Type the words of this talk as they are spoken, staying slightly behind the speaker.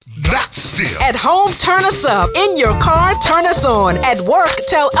still. At home, turn us up. In your car, turn us on. At work,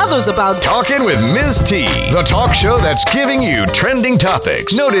 tell others about Talking with Ms. T, the talk show that's giving you trending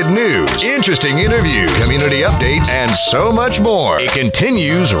topics, noted news, interesting interviews, community updates, and so much more. It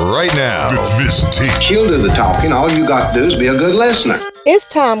continues right now. With Ms. T. She'll do the talking. All you got to do is be a good listener. It's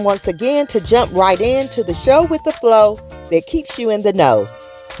time once again to jump right into the show with the flow that keeps you in the know.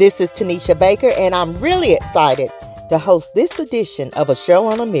 This is Tanisha Baker, and I'm really excited to host this edition of A Show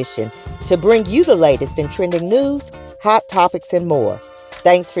on a Mission to bring you the latest in trending news, hot topics, and more.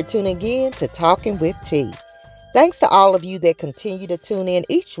 Thanks for tuning in to Talking with T. Thanks to all of you that continue to tune in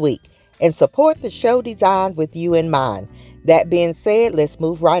each week and support the show designed with you in mind. That being said, let's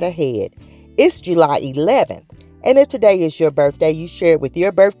move right ahead. It's July 11th, and if today is your birthday, you share it with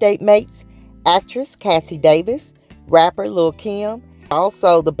your birthday mates, actress Cassie Davis, rapper Lil' Kim,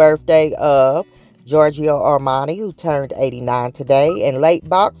 also the birthday of Giorgio Armani, who turned 89 today, and late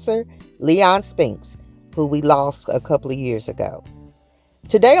boxer Leon Spinks, who we lost a couple of years ago.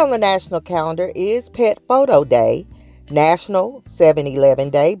 Today on the national calendar is Pet Photo Day, National 7-Eleven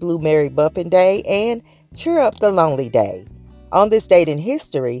Day, Blue Mary Buffin Day, and Cheer Up the Lonely Day. On this date in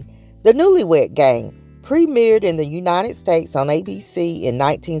history, The Newlywed Game premiered in the United States on ABC in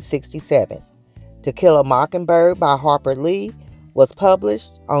 1967. To Kill a Mockingbird by Harper Lee was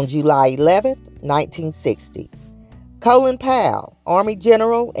published on July 11, 1960. Colin Powell, Army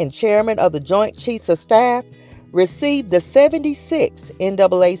General and Chairman of the Joint Chiefs of Staff, received the 76th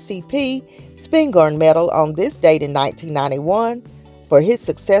NAACP Spingarn Medal on this date in 1991 for his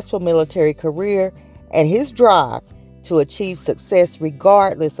successful military career and his drive to achieve success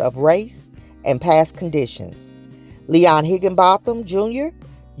regardless of race and past conditions. Leon Higginbotham Jr.,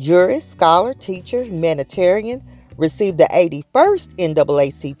 jurist, scholar, teacher, humanitarian, received the 81st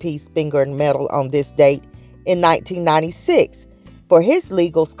NAACP Spingarn Medal on this date in 1996 for his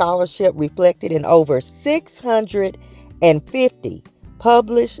legal scholarship reflected in over 650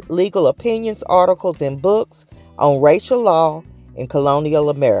 published legal opinions, articles, and books on racial law in colonial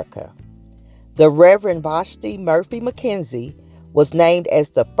America. The Reverend Vashti Murphy McKenzie was named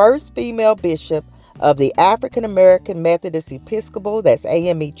as the first female bishop of the African American Methodist Episcopal, that's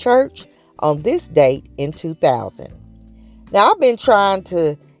AME Church, on this date in 2000. Now, I've been trying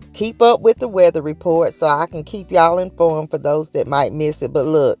to keep up with the weather report so I can keep y'all informed for those that might miss it. But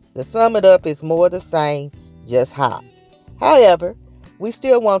look, to sum it up, it's more the same, just hot. However, we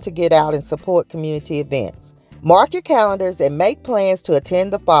still want to get out and support community events. Mark your calendars and make plans to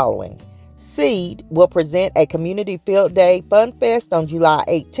attend the following. SEED will present a Community Field Day Fun Fest on July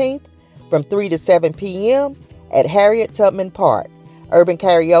 18th from 3 to 7 p.m. at Harriet Tubman Park. Urban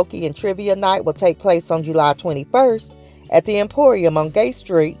Karaoke and Trivia Night will take place on July 21st at the Emporium on Gay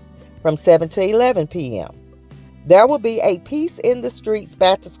Street from 7 to 11 p.m. There will be a Peace in the Streets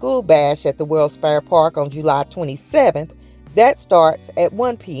Back to School Bash at the World's Fair Park on July 27th. That starts at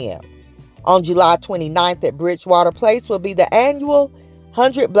 1 p.m. On July 29th at Bridgewater Place will be the annual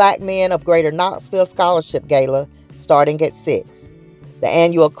 100 Black Men of Greater Knoxville Scholarship Gala starting at 6. The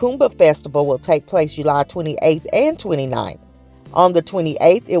annual Kumba Festival will take place July 28th and 29th. On the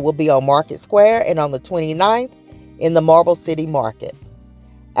 28th, it will be on Market Square, and on the 29th, in the Marble City Market.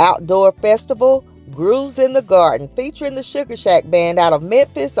 Outdoor Festival, Grooves in the Garden, featuring the Sugar Shack Band out of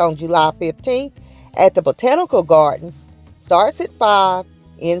Memphis on July 15th at the Botanical Gardens, starts at 5,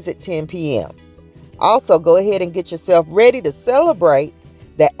 ends at 10 p.m. Also, go ahead and get yourself ready to celebrate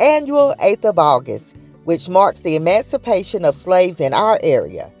the annual 8th of August, which marks the emancipation of slaves in our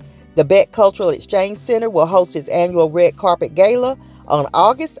area. The Beck Cultural Exchange Center will host its annual Red Carpet Gala on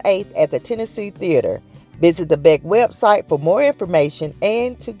August 8th at the Tennessee Theater. Visit the Beck website for more information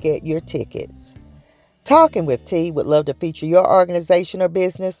and to get your tickets. Talking with T would love to feature your organization or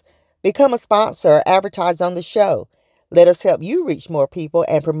business. Become a sponsor or advertise on the show. Let us help you reach more people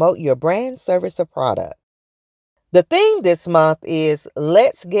and promote your brand, service, or product. The theme this month is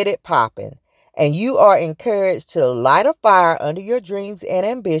Let's Get It Poppin', and you are encouraged to light a fire under your dreams and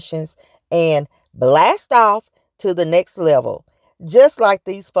ambitions and blast off to the next level, just like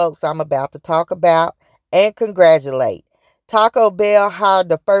these folks I'm about to talk about and congratulate. Taco Bell hired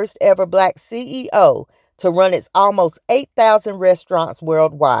the first ever Black CEO to run its almost 8,000 restaurants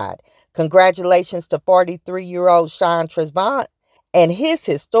worldwide. Congratulations to 43-year-old Sean Trezevant and his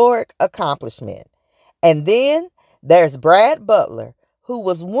historic accomplishment. And then there's Brad Butler, who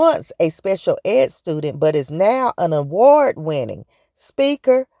was once a special ed student but is now an award-winning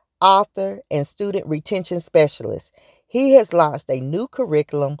speaker, author, and student retention specialist. He has launched a new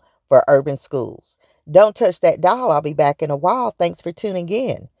curriculum for urban schools. Don't touch that dial. I'll be back in a while. Thanks for tuning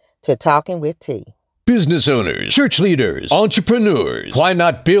in to Talking with T. Business owners, church leaders, entrepreneurs, why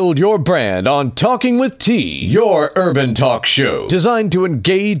not build your brand on Talking with T, your urban talk show designed to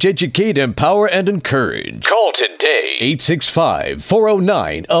engage, educate, empower, and encourage. Call today,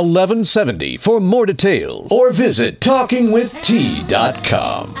 865-409-1170 for more details, or visit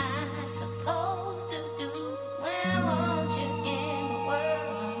talkingwitht.com.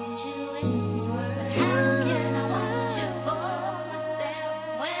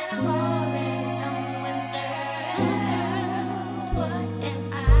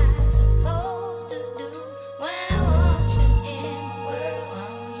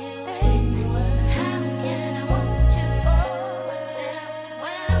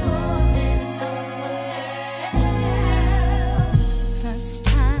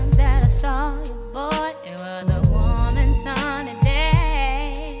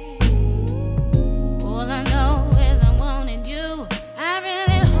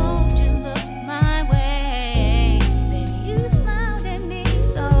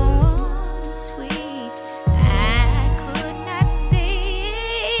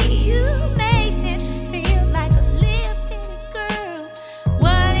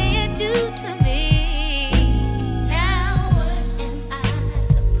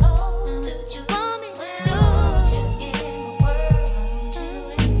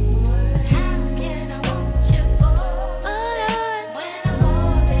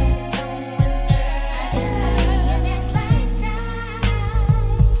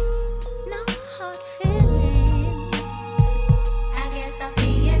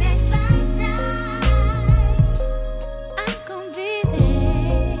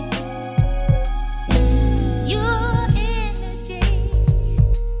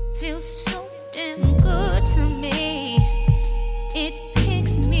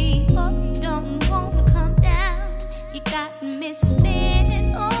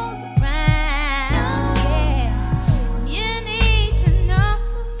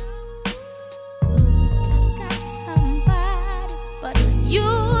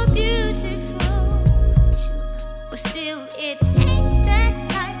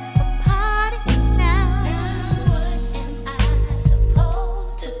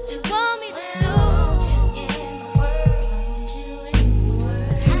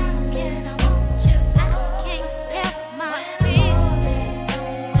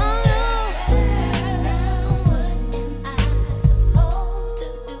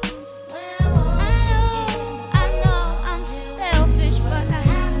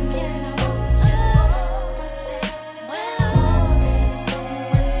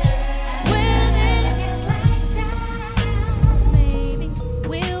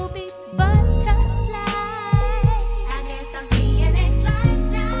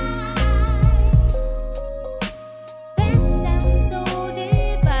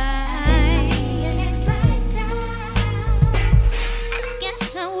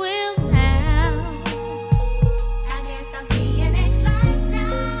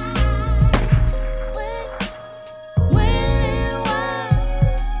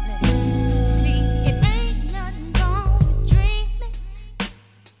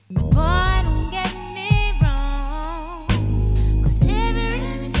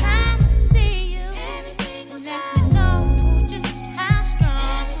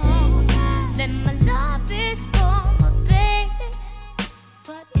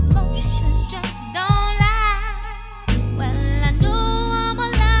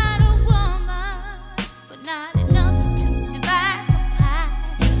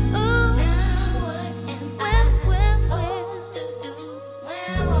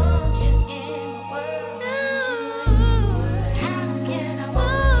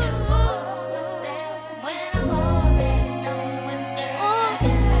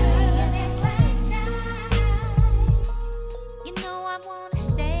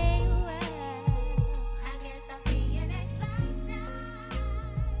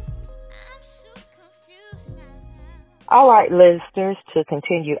 All right, listeners, to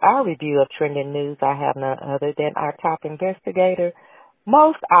continue our review of trending news, I have none other than our top investigator,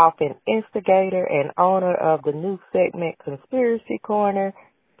 most often instigator and owner of the new segment Conspiracy Corner,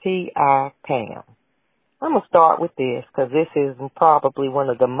 T.I. Pam. I'm going to start with this because this is probably one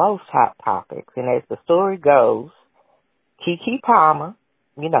of the most hot topics. And as the story goes, Keke Palmer,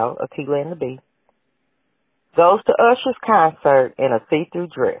 you know, Akilah and the Bee, goes to Usher's concert in a see-through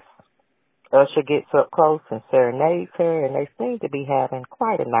dress. Usher gets up close and serenades her, and they seem to be having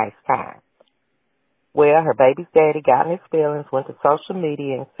quite a nice time. Well, her baby's daddy got in his feelings, went to social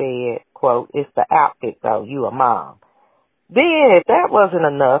media and said, quote, "It's the outfit, though. You a mom." Then, if that wasn't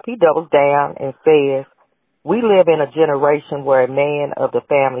enough, he doubles down and says, We live in a generation where a man of the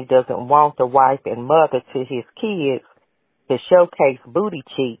family doesn't want the wife and mother to his kids to showcase booty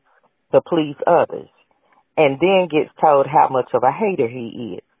cheeks to please others, and then gets told how much of a hater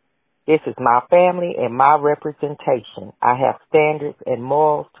he is. This is my family and my representation. I have standards and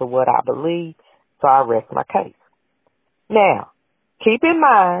morals to what I believe, so I rest my case. Now, keep in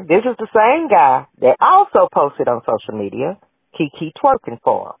mind, this is the same guy that also posted on social media, Kiki twerking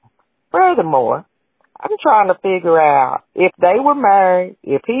for him. Furthermore, I'm trying to figure out if they were married,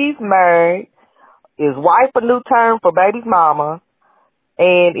 if he's married, is wife a new term for baby's mama,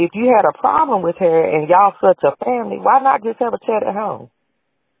 and if you had a problem with her and y'all such a family, why not just have a chat at home?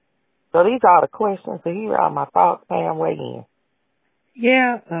 So these are the questions. So here are my thoughts. Pam, weigh in.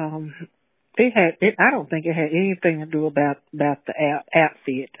 Yeah, I don't think it had anything to do about the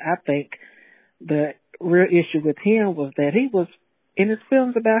outfit. I think the real issue with him was that he was in his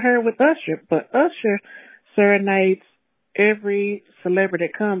feelings about her with Usher, but Usher serenades every celebrity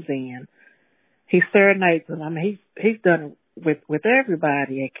that comes in. He serenades them. I mean, he's done it with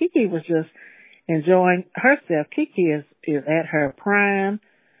everybody. And Kiki was just enjoying herself. Kiki is at her prime.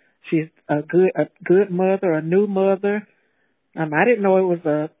 She's a good mother, a new mother. I didn't know it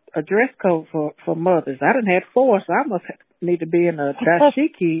was a dress code for mothers. I done had 4, so I must need to be in a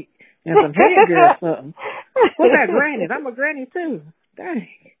dashiki and some headgear or something. What about grannies? I'm a granny too. Dang.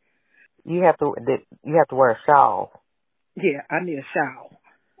 You have to wear a shawl. Yeah, I need a shawl.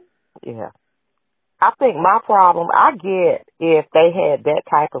 Yeah. I think my problem, I get if they had that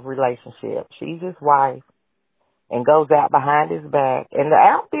type of relationship. She's his wife and goes out behind his back. And the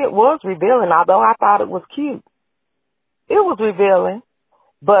outfit was revealing, although I thought it was cute. It was revealing.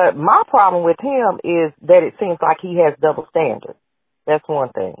 But my problem with him is that it seems like he has double standards. That's one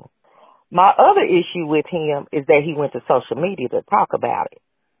thing. My other issue with him is that he went to social media to talk about it.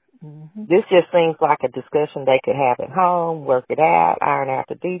 Mm-hmm. This just seems like a discussion they could have at home, work it out, iron out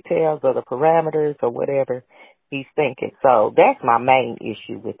the details or the parameters or whatever he's thinking. So that's my main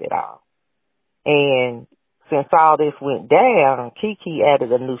issue with it all. And since all this went down, Kiki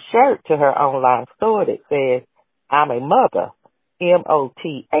added a new shirt to her online store that says, "I'm a mother,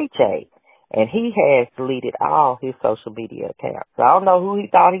 MOTHA." And he has deleted all his social media accounts. So I don't know who he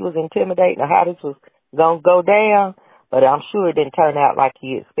thought he was intimidating or how this was going to go down, but I'm sure it didn't turn out like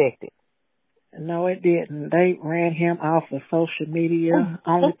he expected. No, it didn't. They ran him off of social media.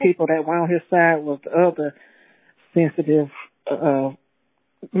 Only people that were on his side was the other sensitive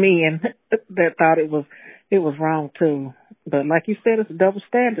men that thought it was wrong too. But like you said, it's a double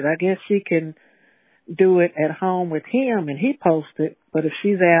standard. I guess she can do it at home with him and he posts it, but if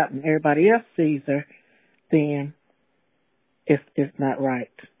she's out and everybody else sees her, then it's not right.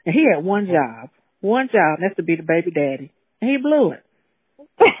 And he had one job, and that's to be the baby daddy, and he blew it.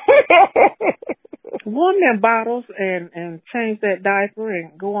 Won them bottles and change that diaper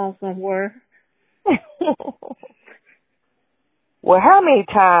and go on somewhere. Well, how many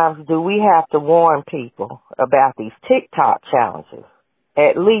times do we have to warn people about these TikTok challenges?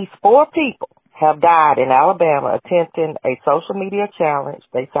 At least 4 people have died in Alabama attempting a social media challenge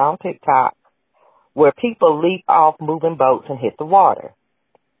they saw on TikTok where people leap off moving boats and hit the water.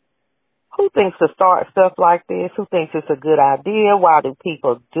 Who thinks to start stuff like this? Who thinks it's a good idea? Why do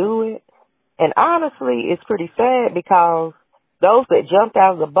people do it? And honestly, it's pretty sad because those that jumped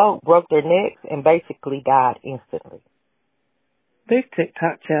out of the boat broke their necks and basically died instantly. These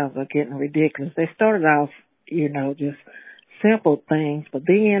TikTok challenges are getting ridiculous. They started off, just simple things, but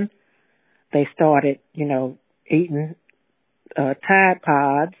then they started, eating Tide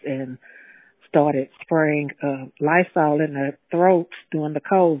Pods and started spraying Lysol in their throats during the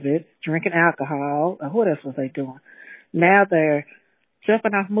COVID, drinking alcohol. What else was they doing? Now they're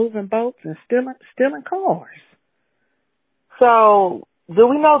jumping off moving boats and stealing cars. So do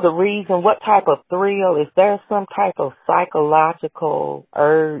we know the reason? What type of thrill? Is there some type of psychological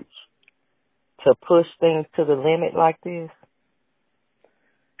urge to push things to the limit like this?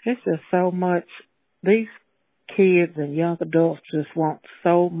 It's just so much. These kids and young adults just want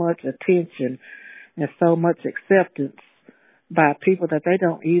so much attention and so much acceptance by people that they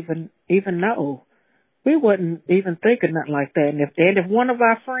don't even know. We wouldn't even think of nothing like that. And if one of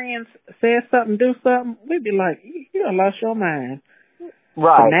our friends says something, do something, we'd be like, you done lost your mind.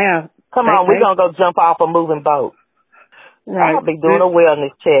 Right. But now, come on, we're going to go jump off a moving boat. Right. I'll be doing a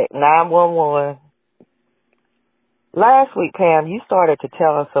wellness check, 911. Last week, Pam, you started to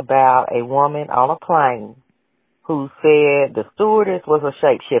tell us about a woman on a plane who said the stewardess was a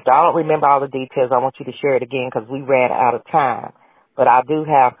shapeshifter. I don't remember all the details. I want you to share it again because we ran out of time. But I do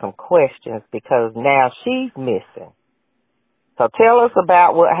have some questions because now she's missing. So tell us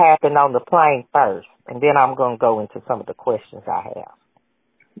about what happened on the plane first. and then I'm going to go into some of the questions I have.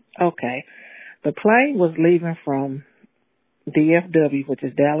 Okay. The plane was leaving from DFW, which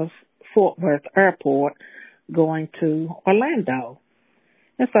is Dallas-Fort Worth Airport, going to Orlando.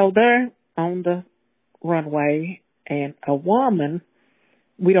 And so they're on the runway, and a woman,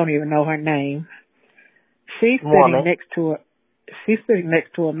 we don't even know her name, she's sitting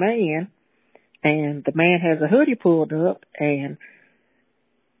next to a man, and the man has a hoodie pulled up, and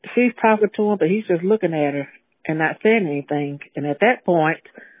she's talking to him, but he's just looking at her and not saying anything. And at that point,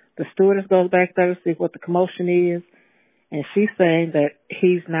 the stewardess goes back there to see what the commotion is, and she's saying that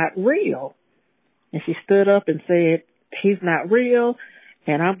he's not real. And she stood up and said, he's not real,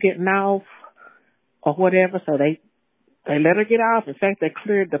 and I'm getting off, or whatever. So they let her get off. In fact, they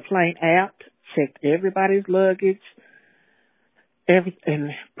cleared the plane out, checked everybody's luggage,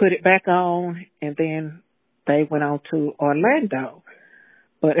 and put it back on, and then they went on to Orlando.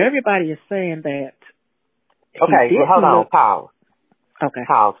 But everybody is saying that. Okay, well, hold on, pause. Okay.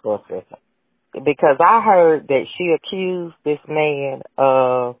 Pause for a second. Because I heard that she accused this man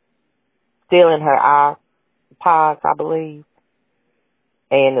of stealing her iPods, I believe.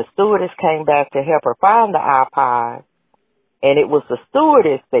 And the stewardess came back to help her find the iPod. And it was the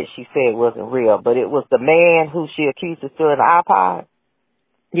stewardess that she said wasn't real, but it was the man who she accused of stealing the iPod?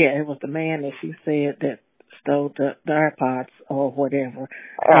 Yeah, it was the man that she said that stole the AirPods or whatever.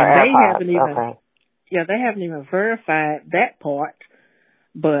 And they haven't even verified that part,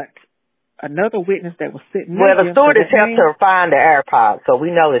 but another witness that was sitting there. Well, the stewardess helped her find the AirPods, so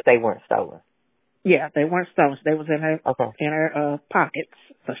we know that they weren't stolen. Yeah, they weren't stolen. They was in her pockets,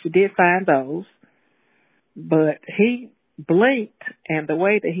 so she did find those. But he blinked, and the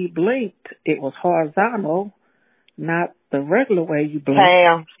way that he blinked, it was horizontal, not the regular way you blink.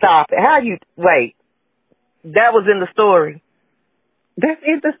 Pam, stop it. Wait. That was in the story. That's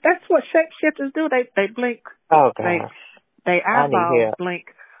what shapeshifters do. They blink. Oh, gosh. They eyeballs blink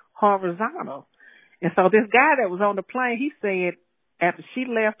horizontal. And so this guy that was on the plane, he said after she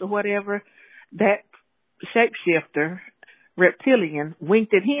left or whatever, that shapeshifter, reptilian,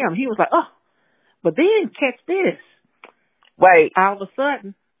 winked at him. He was like, oh, but then catch this. Wait. All of a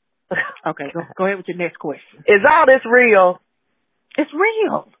sudden. Okay, go ahead with your next question. Is all this real? It's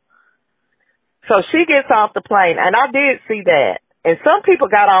real. So she gets off the plane, and I did see that. And some people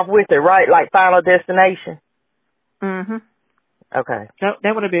got off with it, right? Like Final Destination? Mm-hmm. Okay.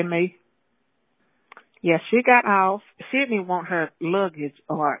 That would have been me. Yeah, she got off. She didn't even want her luggage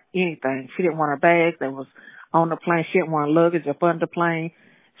or anything. She didn't want her bags that was on the plane. She didn't want her luggage up on the plane.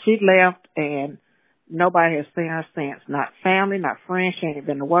 She left, and nobody has seen her since. Not family, not friends. She ain't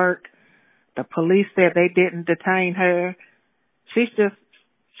been to work. The police said they didn't detain her. She's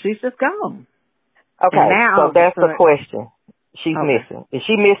just gone. Okay, so that's the question. She's missing. Is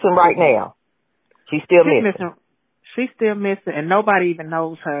she missing right now? She's still missing. She's still missing, and nobody even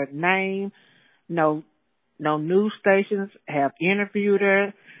knows her name. No news stations have interviewed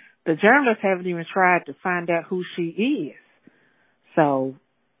her. The journalists haven't even tried to find out who she is. So,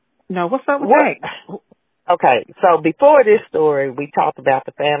 what's up with that? Okay, so before this story, we talked about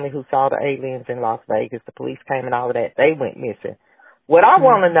the family who saw the aliens in Las Vegas. The police came and all of that. They went missing. What I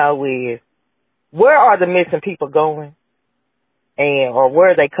want to know is, where are the missing people going? Or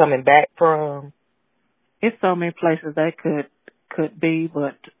where are they coming back from? It's so many places they could be,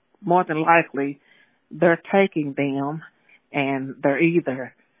 but more than likely, they're taking them, and they're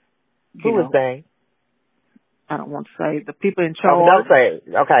either... Who is they? I don't want to say. The people in charge. Oh, don't say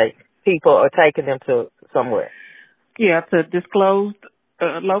it. Okay. People are taking them to somewhere. Yeah, to disclosed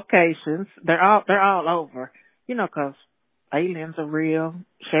locations. They're all over. Because aliens are real,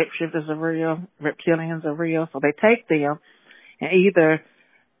 shapeshifters are real, reptilians are real. So they take them, and either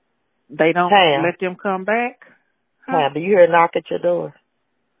they don't let them come back. Pam, do you hear a knock at your door?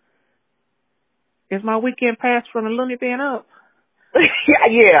 Is my weekend pass from the Looney Bin up?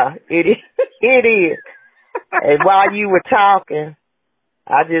 Yeah, it is. It is. And while you were talking,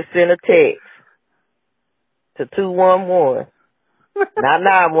 I just sent a text to 211, not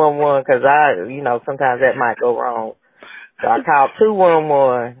 911, because sometimes that might go wrong. So I called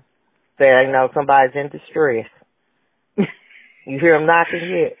 211, said, somebody's in distress. You hear them knocking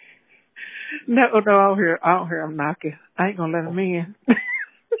yet? No, I don't hear them knocking. I ain't gonna let them in.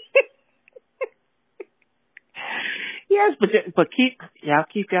 Yes, but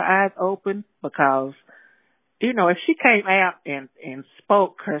keep your eyes open, because if she came out and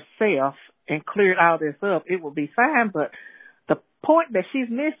spoke herself and cleared all this up, it would be fine. But the point that she's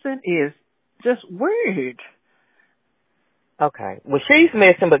missing is just weird. Okay. Well, she's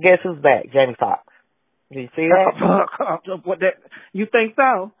missing, but guess who's back? Jamie Foxx. Do you see that? You think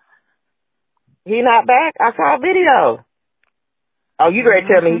so? He not back? I saw a video. Oh, you ready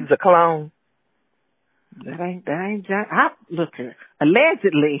to tell me he's a clone? That ain't look here.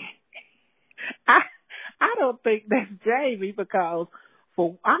 Allegedly, I don't think that's Jamie because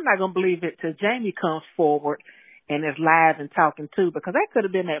I'm not gonna believe it till Jamie comes forward and is live and talking too, because that could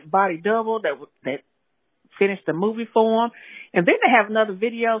have been that body double that finished the movie for him. And then they have another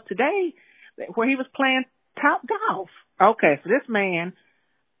video today where he was playing Top Golf. Okay, so this man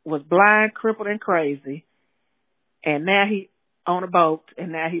was blind, crippled, and crazy, and now he on a boat,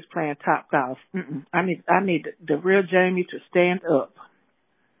 and now he's playing Top Golf. I need the real Jamie to stand up.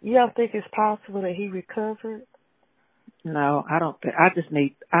 You don't think it's possible that he recovered? No, I don't think. I just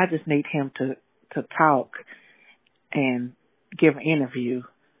need him to talk and give an interview,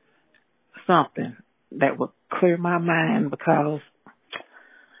 something that will clear my mind, because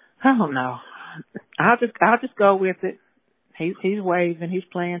I don't know. I'll just go with it. He's waving. He's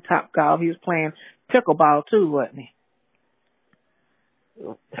playing Top Golf. He was playing pickleball too, wasn't he?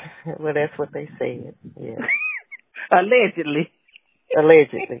 Well, that's what they said. Yeah. Allegedly.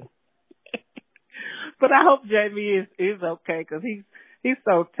 But I hope Jamie is okay, because he's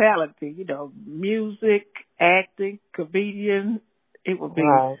so talented. You know, music, acting, comedian. It would be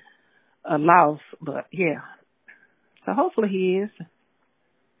a loss, but yeah. So hopefully he is.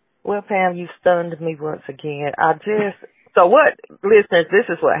 Well, Pam, you stunned me once again. So what, listeners, this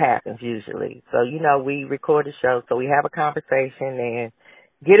is what happens usually. So, you know, we record the show, so we have a conversation and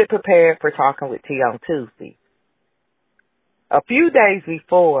get it prepared for Talking with T on Tuesday. A few days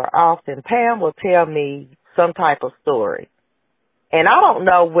before, often Pam will tell me some type of story. And I don't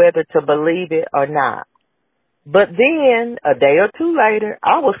know whether to believe it or not. But then, a day or two later,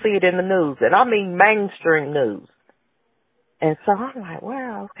 I will see it in the news. And I mean mainstream news. And so I'm like,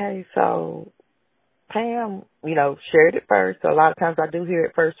 wow, okay, so Pam, you know, shared it first. So a lot of times I do hear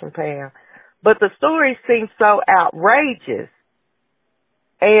it first from Pam. But the story seems so outrageous.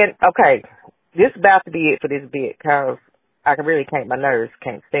 And, okay, this is about to be it for this bit, because I my nerves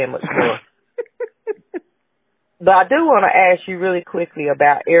can't stand much more. But I do want to ask you really quickly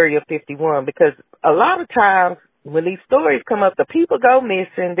about Area 51, because a lot of times when these stories come up, the people go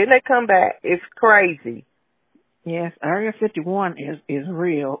missing, then they come back. It's crazy. Yes, Area 51 is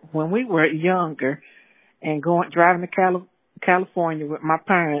real. When we were younger and driving to California with my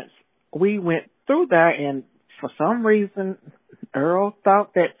parents, we went through there, and for some reason, Earl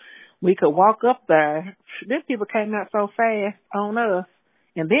thought that we could walk up there. Then people came out so fast on us,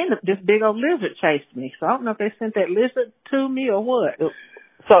 and then this big old lizard chased me. So I don't know if they sent that lizard to me or what.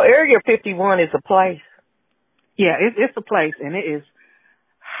 So Area 51 is a place? Yeah, it's a place, and it is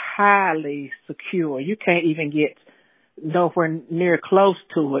highly secure. You can't even get nowhere near close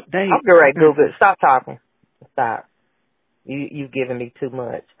to it. I'm great, Google. Stop talking. Stop. You've given me too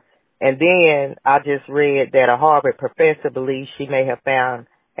much. And then I just read that a Harvard professor believes she may have found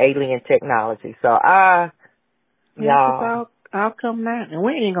alien technology. So y'all come now, and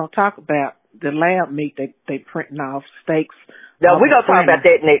we ain't gonna talk about the lab meat they printing off steaks. No, we're gonna talk about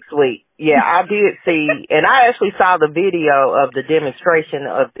that next week. Yeah, I did see, and I actually saw the video of the demonstration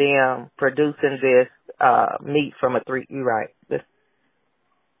of them producing this meat from you're right.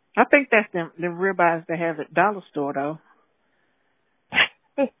 I think that's them ribeyes they have at Dollar Store, though.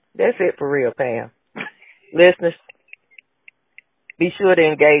 That's it for real, Pam. Listeners, be sure to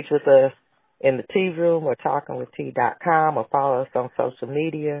engage with us in the Tea Room or talkingwitht.com, or follow us on social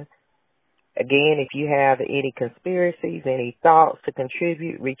media. Again, if you have any conspiracies, any thoughts to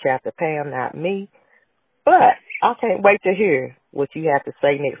contribute, reach out to Pam, not me. But I can't wait to hear what you have to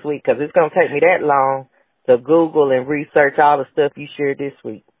say next week, because it's going to take me that long to Google and research all the stuff you shared this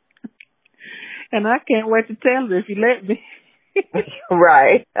week. And I can't wait to tell you if you let me.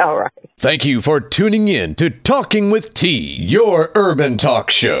 Right. All right. Thank you for tuning in to Talking with T, your urban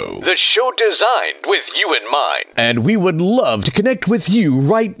talk show. The show designed with you in mind. And we would love to connect with you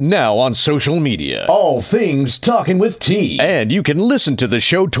right now on social media. All things Talking with T. And you can listen to the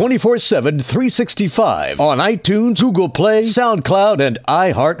show 24/7, 365 on iTunes, Google Play, SoundCloud, and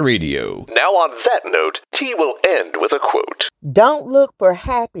iHeartRadio. Now on that note, T will end with a quote. Don't look for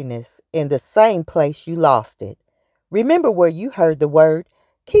happiness in the same place you lost it. Remember where you heard the word.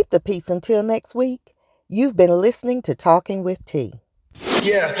 Keep the peace until next week. You've been listening to Talking with T.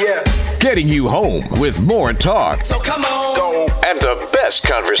 Yeah. Getting you home with more talk. So come on. Go. And the best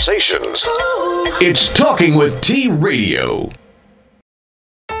conversations. Ooh. It's Talking with T Radio.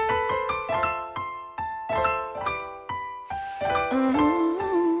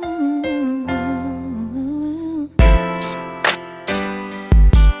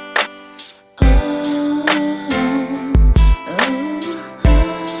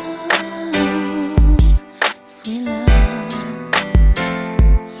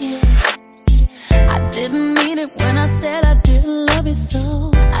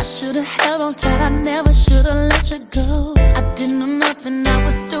 should've held on tight, I never should've let you go. I didn't know nothing, I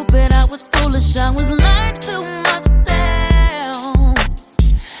was stupid, I was foolish, I was lying to myself.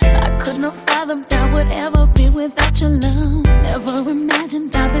 I couldn't have fathomed I would ever be without your love. Never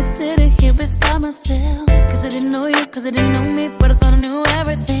imagined I'd be sitting here beside myself. Cause I didn't know you, cause I didn't know me, but I thought I knew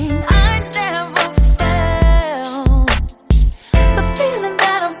everything. I never felt the feeling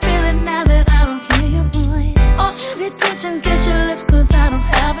that I'm feeling now that I don't hear your voice. Or have your touch and kiss your lips, cause I don't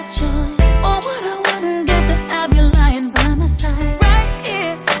have a choice. Or what I wouldn't give to have you lying by my side right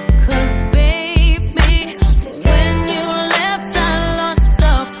here. Cause baby, when you left I lost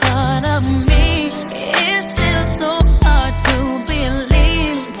a part of me. It's still so hard to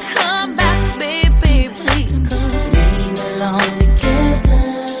believe. Come back baby please, cause we belong together.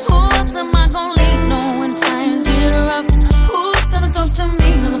 Who else am I gonna leave no when times get rough? Who's gonna talk to me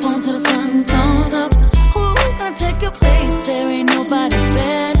on the phone till the sun comes up? Who's gonna take your place? There ain't nobody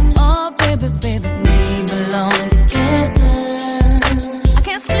better. Oh baby, baby, we belong together. I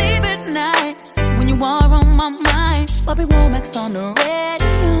can't sleep at night when you are on my mind. Bobby Womack's on the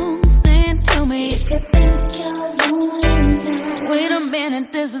radio, sing to me if you think you're lonely now. Wait a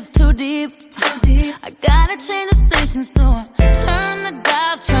minute, this is too deep. I gotta change the station, so I turn the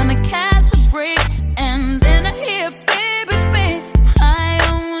dial, turn the cat.